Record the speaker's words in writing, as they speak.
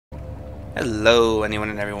Hello, anyone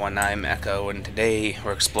and everyone, I'm Echo, and today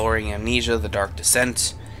we're exploring Amnesia, the Dark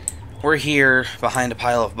Descent. We're here behind a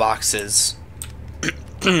pile of boxes.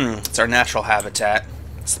 It's our natural habitat.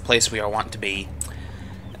 It's the place we are want to be.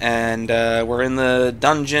 And we're in the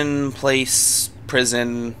dungeon place,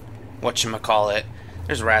 prison, whatchamacallit.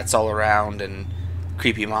 There's rats all around and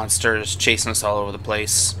creepy monsters chasing us all over the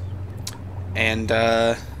place. And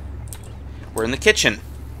we're in the kitchen.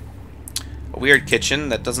 A weird kitchen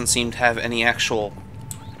that doesn't seem to have any actual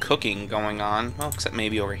cooking going on. Well, except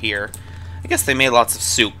maybe over here. I guess they made lots of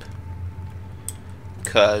soup.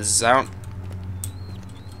 Because I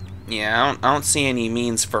don't see any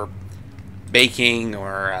means for baking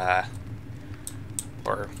or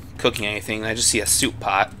cooking anything. I just see a soup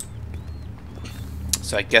pot.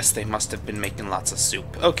 So I guess they must have been making lots of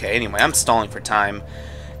soup. Okay, anyway, I'm stalling for time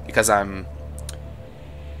because I'm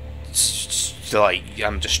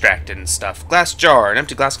distracted and stuff. Glass jar, an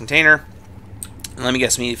empty glass container. And let me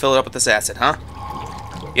guess, we need to fill it up with this acid, huh?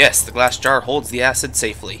 Yes, the glass jar holds the acid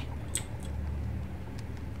safely.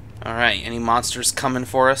 Alright, any monsters coming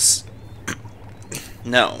for us?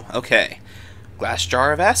 No, okay. Glass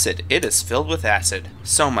jar of acid. It is filled with acid.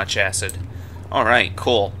 So much acid. Alright,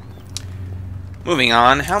 cool. Moving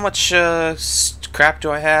on, how much crap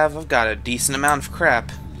do I have? I've got a decent amount of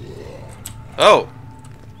crap. Oh!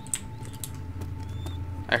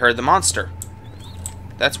 I heard the monster.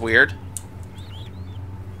 That's weird.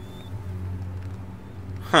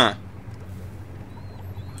 Huh.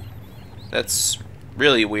 That's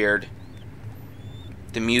really weird.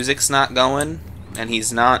 The music's not going, and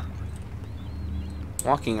he's not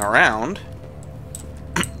walking around.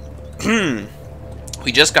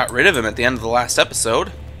 We just got rid of him at the end of the last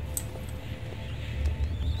episode.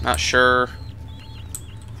 Not sure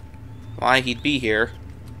why he'd be here.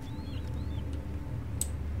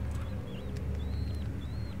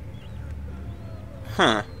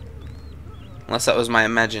 Huh. Unless that was my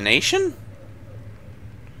imagination?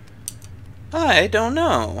 I don't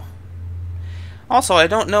know. Also, I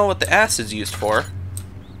don't know what the acid's used for.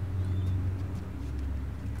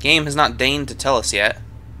 Game has not deigned to tell us yet.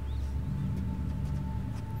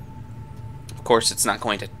 Of course, it's not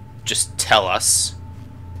going to just tell us.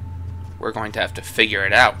 We're going to have to figure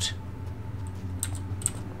it out.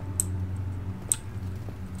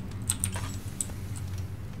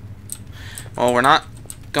 Well, we're not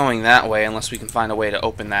going that way unless we can find a way to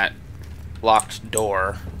open that locked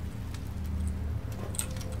door.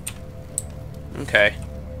 Okay.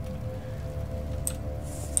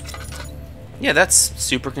 Yeah, that's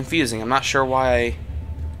super confusing. I'm not sure why I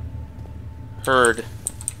heard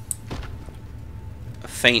a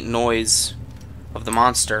faint noise of the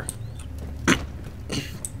monster. It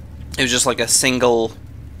was just like a single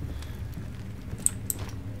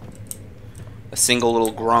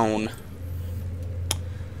little groan.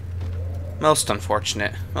 Most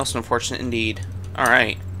unfortunate. Most unfortunate indeed.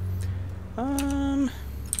 Alright. Alright,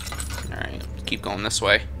 keep going this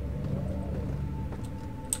way.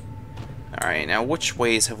 Alright, now which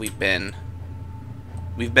ways have we been?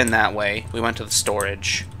 We've been that way. We went to the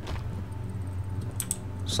storage.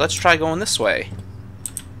 So let's try going this way.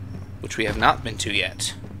 Which we have not been to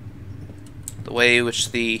yet. The way which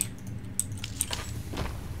the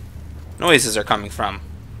noises are coming from.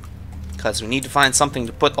 Because we need to find something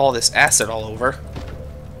to put all this acid all over.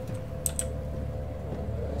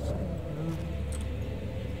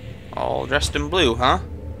 All dressed in blue, huh?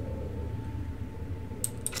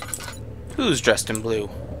 Who's dressed in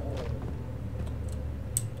blue?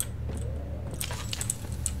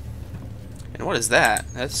 And what is that?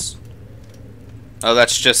 That's... Oh,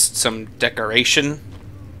 that's just some decoration.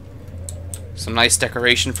 Some nice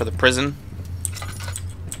decoration for the prison.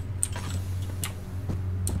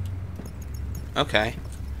 Okay.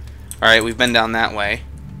 Alright, we've been down that way.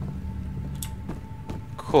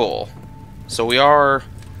 Cool. So we are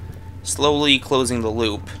slowly closing the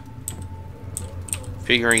loop.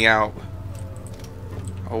 Figuring out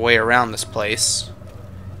a way around this place.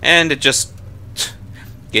 And it just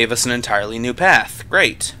gave us an entirely new path.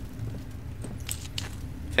 Great.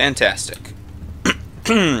 Fantastic.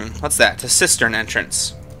 What's that? A cistern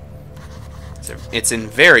entrance. It's in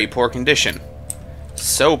very poor condition.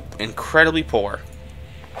 So incredibly poor.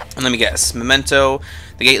 And let me guess. Memento.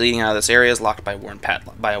 The gate leading out of this area is locked by a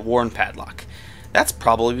worn padlock. That's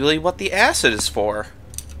probably what the acid is for.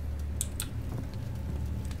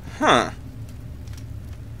 Huh.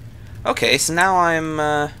 Okay, so now I'm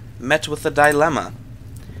met with a dilemma.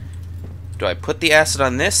 Do I put the acid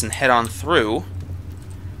on this and head on through?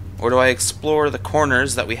 Or do I explore the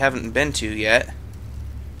corners that we haven't been to yet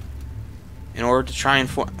in order to try and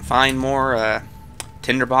find more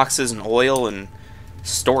tinderboxes and oil and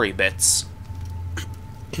story bits.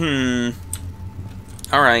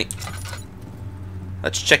 Alright.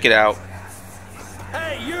 Let's check it out.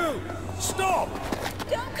 Hey, you! Stop!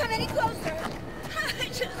 Don't come any closer. I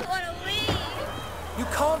just want to leave. You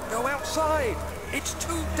can't go outside. It's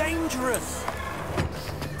too dangerous.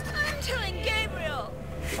 I'm telling Gabriel.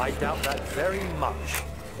 I doubt that very much.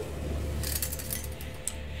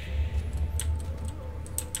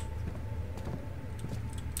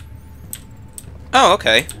 Oh,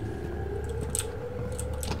 okay.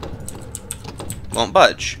 Won't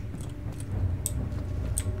budge.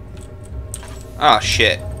 Ah,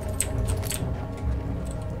 shit.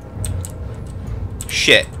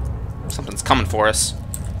 Shit. Something's coming for us.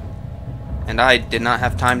 And I did not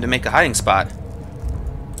have time to make a hiding spot.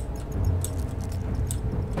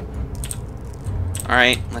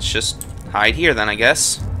 Alright, let's just hide here then, I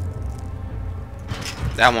guess.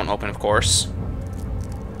 That won't open, of course.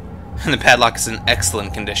 And the padlock is in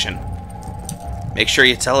excellent condition. Make sure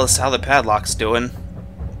you tell us how the padlock's doing.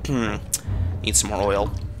 Need some more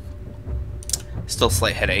oil. Still a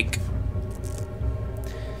slight headache.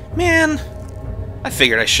 Man, I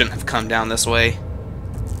figured I shouldn't have come down this way.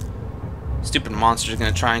 Stupid monster's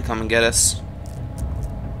gonna try and come and get us.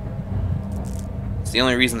 It's the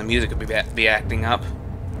only reason the music would be acting up.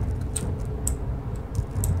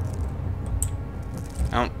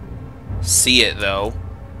 I don't see it, though.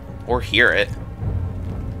 Or hear it.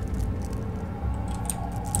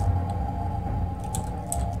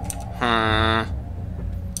 Huh.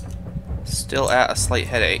 Still at a slight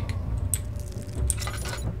headache.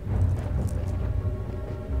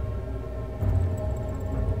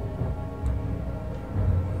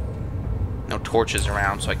 No torches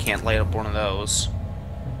around, so I can't light up one of those.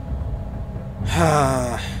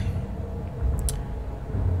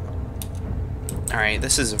 Alright,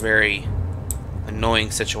 this is a very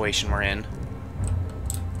annoying situation we're in.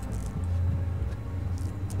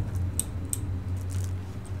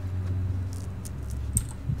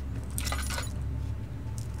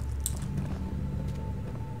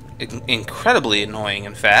 Incredibly annoying,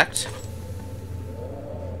 in fact.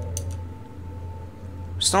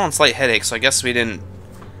 Still on slight headache, so I guess we didn't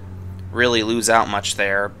really lose out much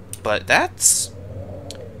there. But that's...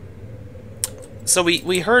 So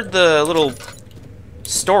we heard the little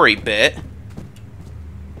story bit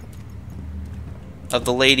of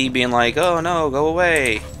the lady being like, oh no, go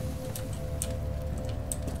away.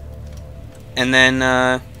 And then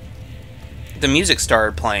the music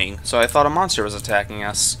started playing, so I thought a monster was attacking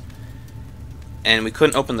us. And we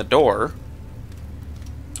couldn't open the door.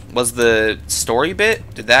 Was the story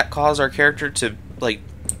bit, did that cause our character to, like,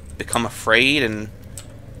 become afraid and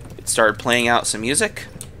it started playing out some music?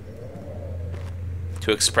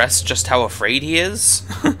 To express just how afraid he is?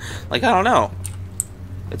 Like, I don't know.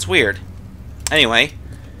 It's weird. Anyway,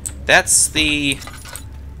 that's the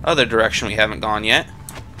other direction we haven't gone yet.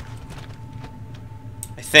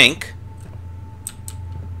 I think.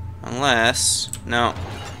 Unless... No.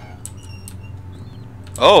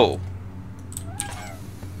 Oh!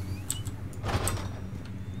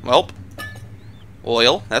 Welp.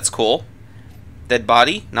 Oil, that's cool. Dead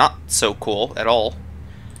body, not so cool at all.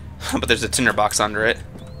 But there's a tinderbox under it.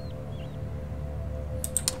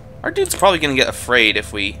 Our dude's probably gonna get afraid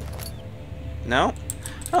if we... No?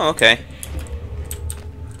 Oh, okay.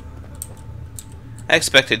 I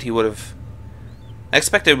expected he would have... I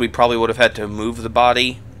expected we probably would have had to move the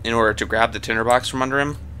body in order to grab the tinderbox from under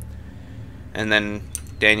him. And then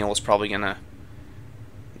Daniel was probably gonna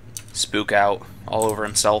spook out all over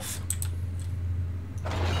himself,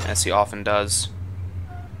 as he often does.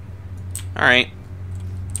 Alright.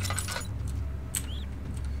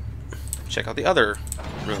 Check out the other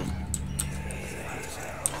room.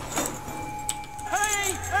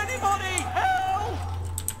 Hey! Anybody! Help!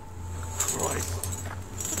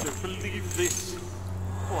 Christ. I don't believe this.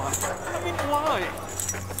 Why? I mean, why?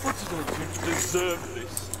 What did I do to deserve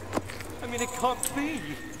this? I mean, it can't be.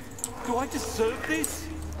 Do I deserve this?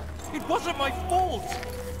 It wasn't my fault.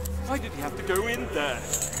 Why did he have to go in there?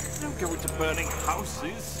 Don't go into burning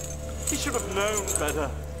houses. He should have known better.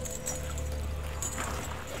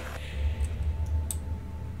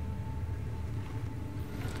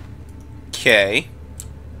 Okay.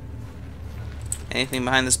 Anything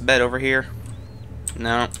behind this bed over here?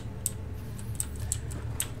 No.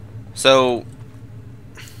 So,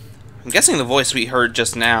 I'm guessing the voice we heard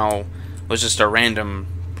just now was just a random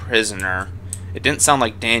prisoner. It didn't sound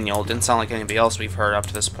like Daniel. It didn't sound like anybody else we've heard up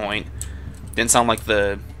to this point. It didn't sound like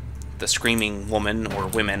the screaming woman or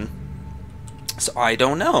women. So I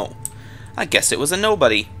don't know. I guess it was a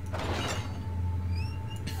nobody.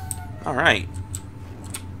 Alright.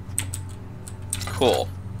 Cool.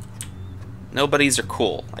 Nobodies are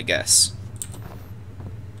cool, I guess.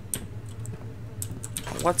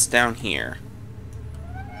 What's down here?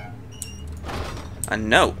 A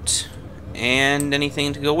note. And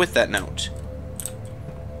anything to go with that note.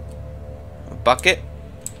 A bucket.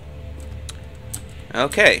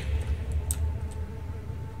 Okay.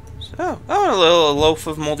 So, oh, a little loaf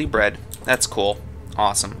of moldy bread. That's cool.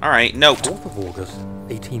 Awesome. Alright, note. 4th of August,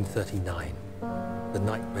 1839. The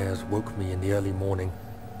nightmares woke me in the early morning,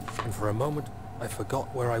 and for a moment I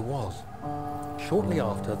forgot where I was. Shortly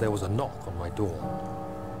after, there was a knock on my door.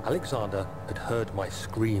 Alexander had heard my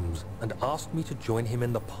screams and asked me to join him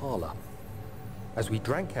in the parlor. As we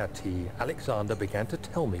drank our tea, Alexander began to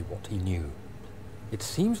tell me what he knew. It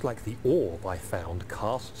seems like the orb I found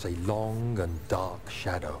casts a long and dark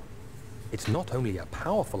shadow. It's not only a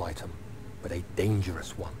powerful item, but a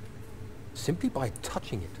dangerous one. Simply by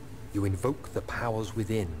touching it, you invoke the powers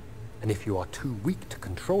within, and if you are too weak to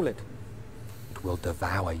control it, it will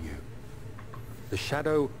devour you. The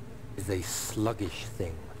shadow is a sluggish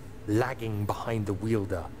thing, lagging behind the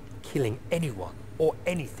wielder, killing anyone or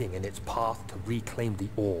anything in its path to reclaim the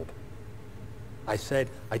orb. I said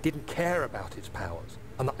I didn't care about its powers,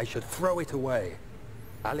 and that I should throw it away.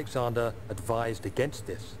 Alexander advised against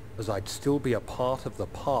this, as I'd still be a part of the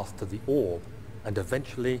path to the orb, and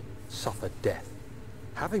eventually suffer death.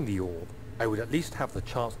 Having the orb, I would at least have the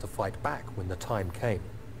chance to fight back when the time came.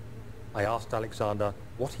 I asked Alexander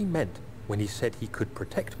what he meant when he said he could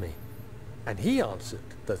protect me, and he answered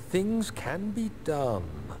that things can be done,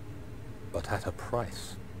 but at a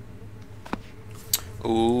price.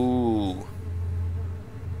 Ooh.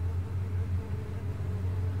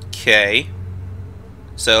 Okay.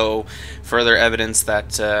 So, further evidence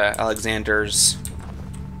that Alexander's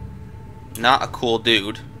not a cool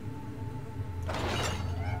dude.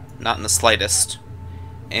 Not in the slightest.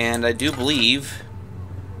 And I do believe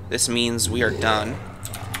this means we are done.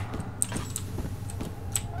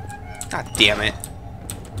 God damn it.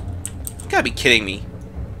 You gotta be kidding me.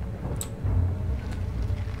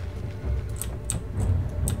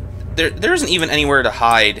 There isn't even anywhere to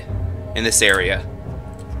hide in this area.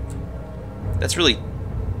 That's really...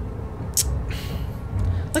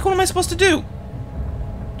 Like, what am I supposed to do?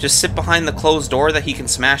 Just sit behind the closed door that he can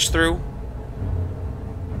smash through?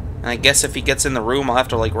 And I guess if he gets in the room, I'll have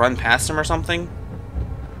to, like, run past him or something?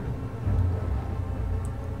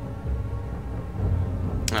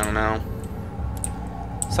 I don't know.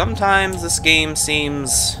 Sometimes this game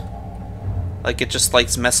seems like it just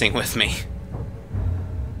likes messing with me.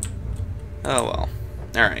 Oh well.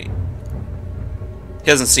 Alright. He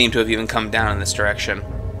doesn't seem to have even come down in this direction.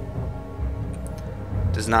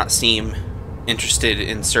 Does not seem interested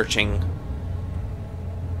in searching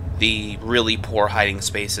the really poor hiding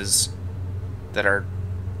spaces that are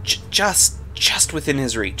just within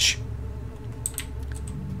his reach.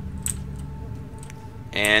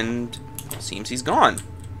 And seems he's gone.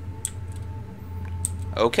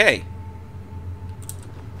 Okay.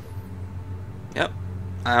 Yep.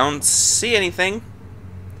 I don't see anything.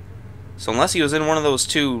 So unless he was in one of those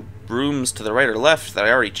two rooms to the right or left that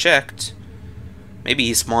I already checked, maybe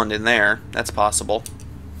he spawned in there. That's possible.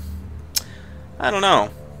 I don't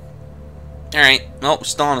know. Alright, well, we're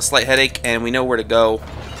still on a slight headache, and we know where to go.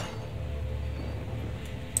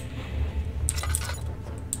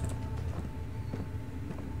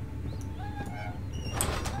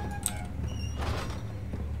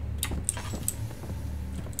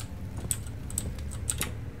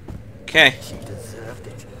 Okay. She deserved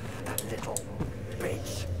it, that little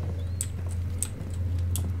bitch.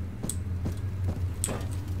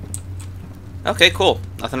 Okay, cool.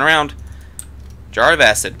 Nothing around. Jar of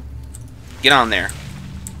acid. Get on there.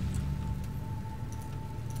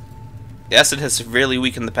 The acid has severely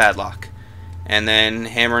weakened the padlock. And then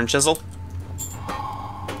hammer and chisel.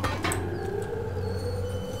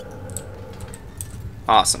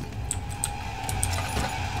 Awesome.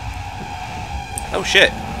 Oh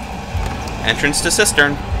shit. Entrance to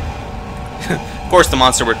Cistern. Of course the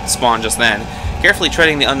monster would spawn just then. Carefully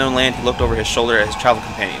treading the unknown land, he looked over his shoulder at his travel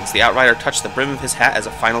companions. The outrider touched the brim of his hat as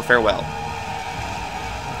a final farewell.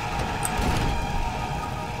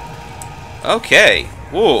 Okay.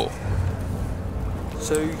 Whoa.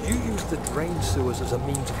 So you used the drain sewers as a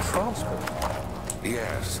means of transport?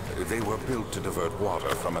 Yes, they were built to divert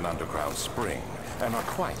water from an underground spring, and are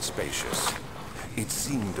quite spacious. It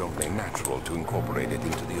seemed only natural to incorporate it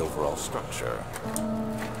into the overall structure.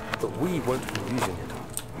 But we won't be using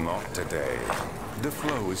it. Not today. The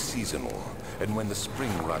flow is seasonal, and when the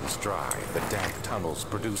spring runs dry, the damp tunnels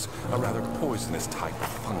produce a rather poisonous type of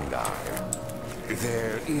fungi.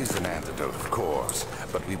 There is an antidote, of course,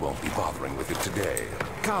 but we won't be bothering with it today.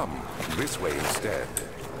 Come, this way instead.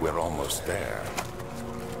 We're almost there.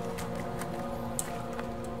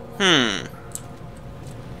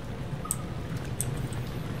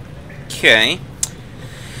 Okay.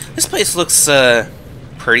 This place looks,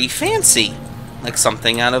 pretty fancy. Like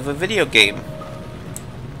something out of a video game.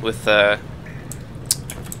 With,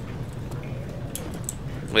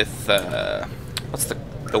 what's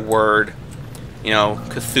the word? You know,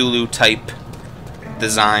 Cthulhu-type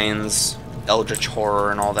designs, eldritch horror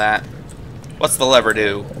and all that. What's the lever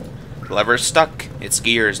do? The lever's stuck. Its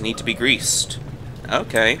gears need to be greased.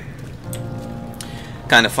 Okay.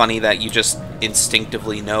 Kind of funny that you just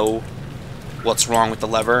instinctively know what's wrong with the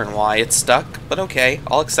lever and why it's stuck, but okay,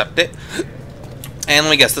 I'll accept it. And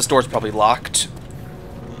let me guess, this door's probably locked.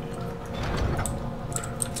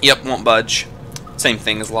 Yep, won't budge. Same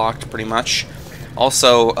thing is locked, pretty much.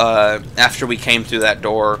 Also, after we came through that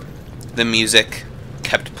door, the music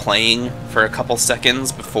kept playing for a couple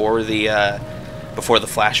seconds before the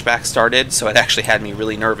flashback started, so it actually had me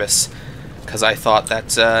really nervous, because I thought that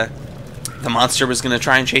the monster was going to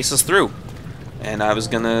try and chase us through, and I was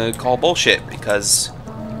going to call bullshit, because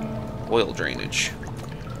oil drainage.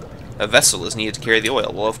 A vessel is needed to carry the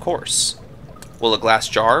oil. Well, of course. Will a glass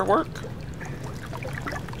jar work?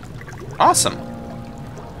 Awesome.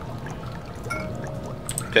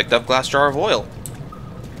 Picked up glass jar of oil.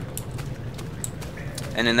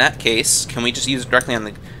 And in that case, can we just use it directly on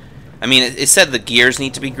the... I mean, it said the gears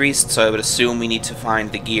need to be greased, so I would assume we need to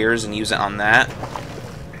find the gears and use it on that.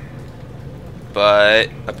 But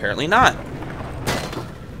apparently not.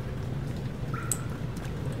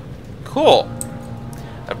 Cool.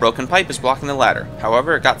 A broken pipe is blocking the ladder.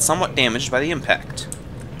 However, it got somewhat damaged by the impact.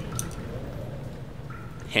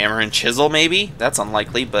 Hammer and chisel, maybe? That's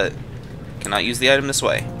unlikely, but cannot use the item this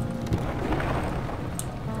way.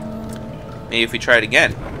 Maybe if we try it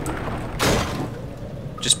again.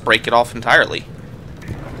 Just break it off entirely.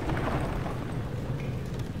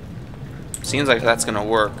 Seems like that's gonna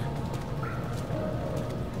work.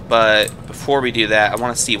 But before we do that, I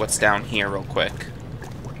want to see what's down here real quick.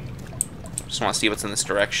 Just want to see what's in this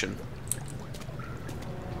direction.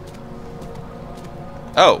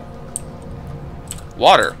 Oh.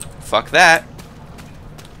 Water. Fuck that.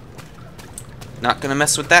 Not gonna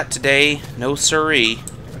mess with that today. No siree.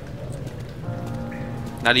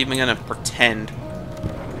 Not even gonna pretend.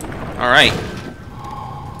 Alright.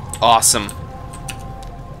 Awesome.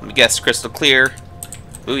 Let me guess, crystal clear.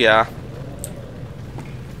 Booyah.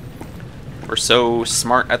 We're so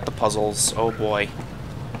smart at the puzzles. Oh boy.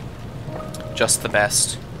 Just the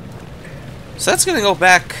best. So that's gonna go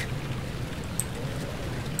back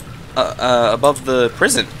above the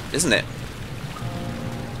prison, isn't it?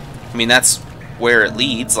 I mean, that's where it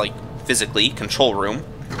leads, like, physically. Control room.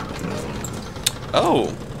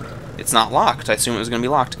 Oh. It's not locked. I assume it was gonna be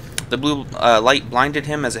locked. The blue light blinded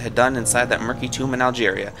him as it had done inside that murky tomb in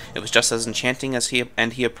Algeria. It was just as enchanting as he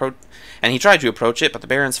tried to approach it, but the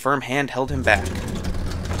Baron's firm hand held him back.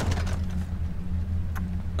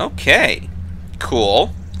 Okay.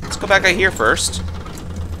 Cool. Let's go back out here first.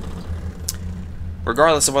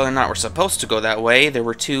 Regardless of whether or not we're supposed to go that way, there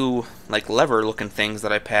were two, like, lever-looking things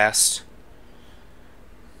that I passed.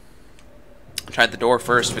 I tried the door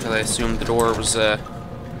first because I assumed the door was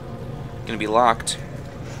gonna be locked.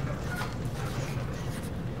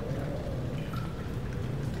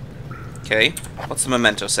 Okay, what's the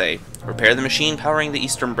memento say? Repair the machine powering the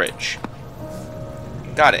Eastern Bridge.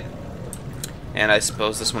 Got it. And I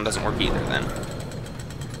suppose this one doesn't work either, then.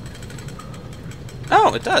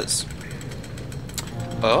 Oh, it does.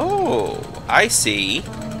 Oh, I see.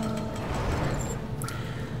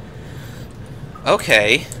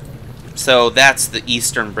 Okay. So that's the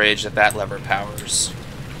Eastern Bridge that lever powers.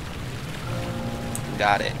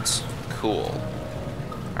 Got it. Cool.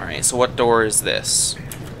 Alright, so what door is this?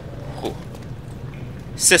 Ooh.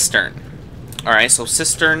 Cistern. Alright, so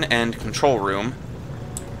cistern and control room.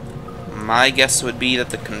 My guess would be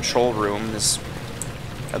that the control room is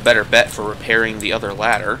a better bet for repairing the other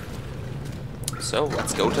ladder. So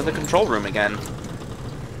let's go to the control room again.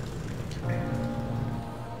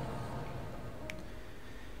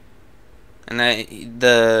 And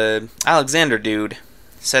the Alexander dude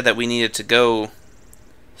said that we needed to go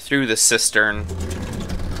through the cistern,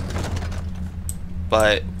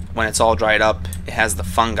 but when it's all dried up, it has the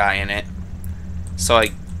fungi in it. So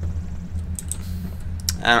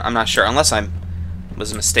I'm not sure, unless I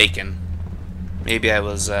was mistaken. Maybe I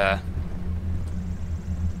was, oh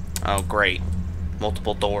great.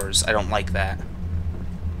 Multiple doors. I don't like that.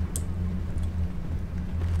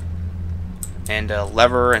 And a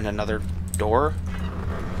lever and another door?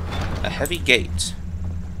 A heavy gate.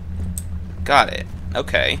 Got it.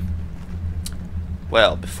 Okay.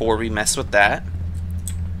 Well, before we mess with that,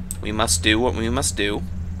 we must do what we must do.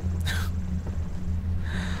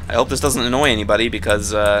 I hope this doesn't annoy anybody,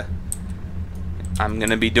 because I'm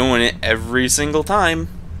gonna be doing it every single time,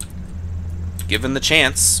 given the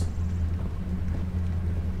chance.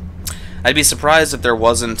 I'd be surprised if there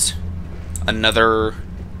wasn't another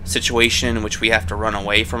situation in which we have to run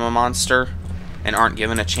away from a monster and aren't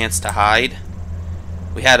given a chance to hide.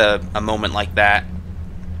 We had a moment like that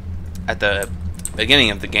at the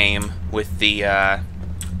beginning of the game with the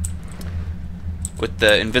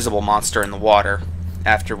invisible monster in the water.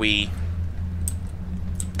 After we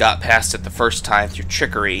got past it the first time through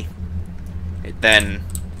trickery, it then...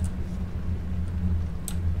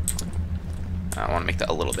 I want to make that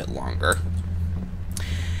a little bit longer.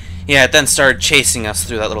 Yeah, it then started chasing us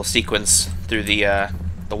through that little sequence through the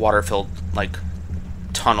water-filled, like,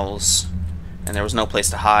 tunnels, and there was no place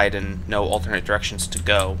to hide and no alternate directions to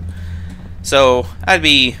go. So I'd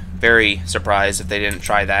be very surprised if they didn't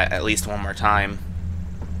try that at least one more time.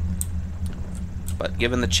 But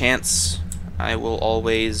given the chance, I will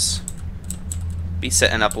always be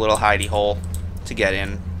setting up a little hidey hole to get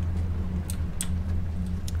in.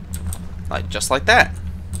 Like, just like that.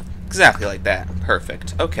 Exactly like that.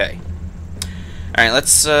 Perfect. Okay. Alright,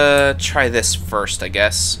 let's try this first, I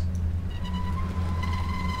guess.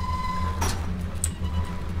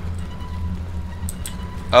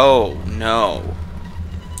 Oh, no.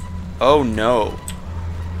 Oh, no.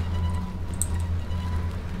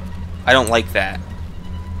 I don't like that.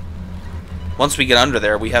 Once we get under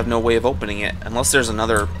there, we have no way of opening it. Unless there's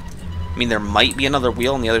another... I mean, there might be another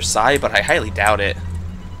wheel on the other side, but I highly doubt it.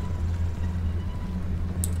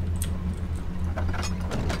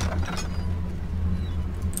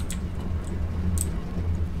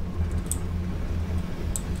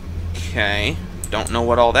 Okay. Don't know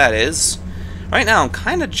what all that is. Right now, I'm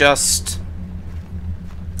kind of just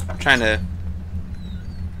trying to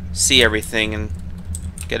see everything and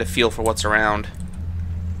get a feel for what's around.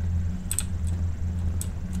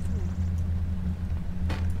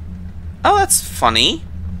 Oh, that's funny.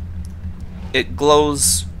 It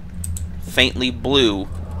glows faintly blue,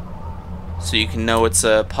 so you can know it's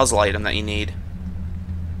a puzzle item that you need.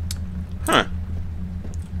 Huh.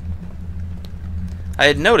 I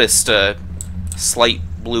had noticed a slight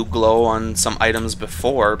blue glow on some items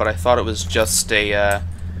before, but I thought it was just a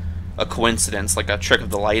coincidence, like a trick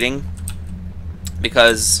of the lighting,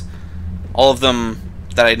 because all of them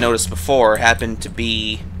that I'd noticed before happened to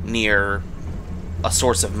be near a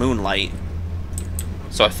source of moonlight,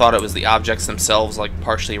 so I thought it was the objects themselves, like,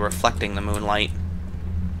 partially reflecting the moonlight.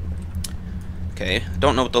 Okay,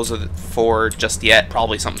 don't know what those are for just yet.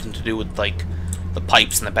 Probably something to do with, like, the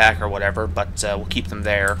pipes in the back or whatever, but we'll keep them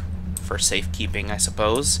there for safekeeping, I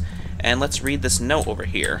suppose. And let's read this note over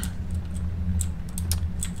here.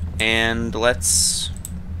 And let's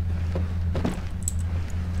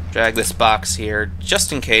drag this box here,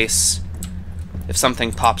 just in case if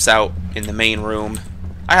something pops out in the main room.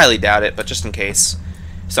 I highly doubt it, but just in case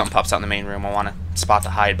if something pops out in the main room, I want a spot to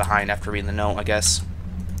hide behind after reading the note, I guess.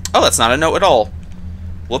 Oh, that's not a note at all.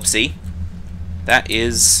 Whoopsie. That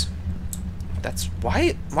is... That's...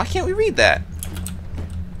 Why can't we read that?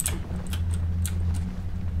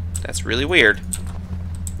 That's really weird.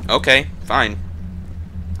 Okay, fine.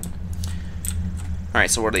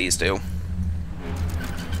 Alright, so what do these do?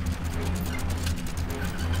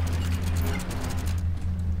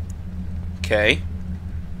 Okay.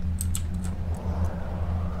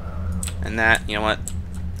 And that, you know what?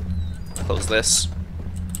 Close this.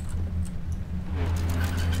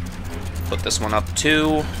 Put this one up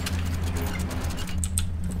too.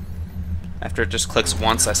 After it just clicks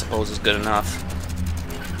once, I suppose is good enough.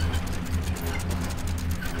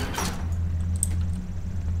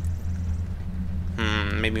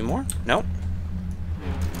 Maybe more? Nope.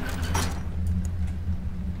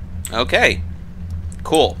 Okay.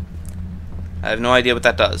 Cool. I have no idea what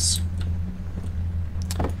that does.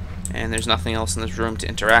 And there's nothing else in this room to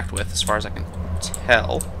interact with, as far as I can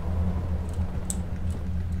tell.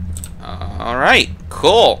 Alright.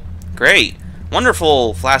 Cool. Great.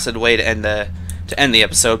 Wonderful, flaccid way to end the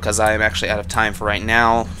episode, because I am actually out of time for right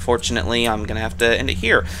now. Fortunately, I'm going to have to end it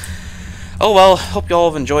here. Oh well, hope you all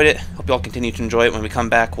have enjoyed it. Hope you all continue to enjoy it. When we come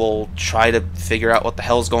back, we'll try to figure out what the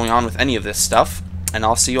hell's going on with any of this stuff. And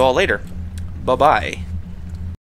I'll see you all later. Bye-bye.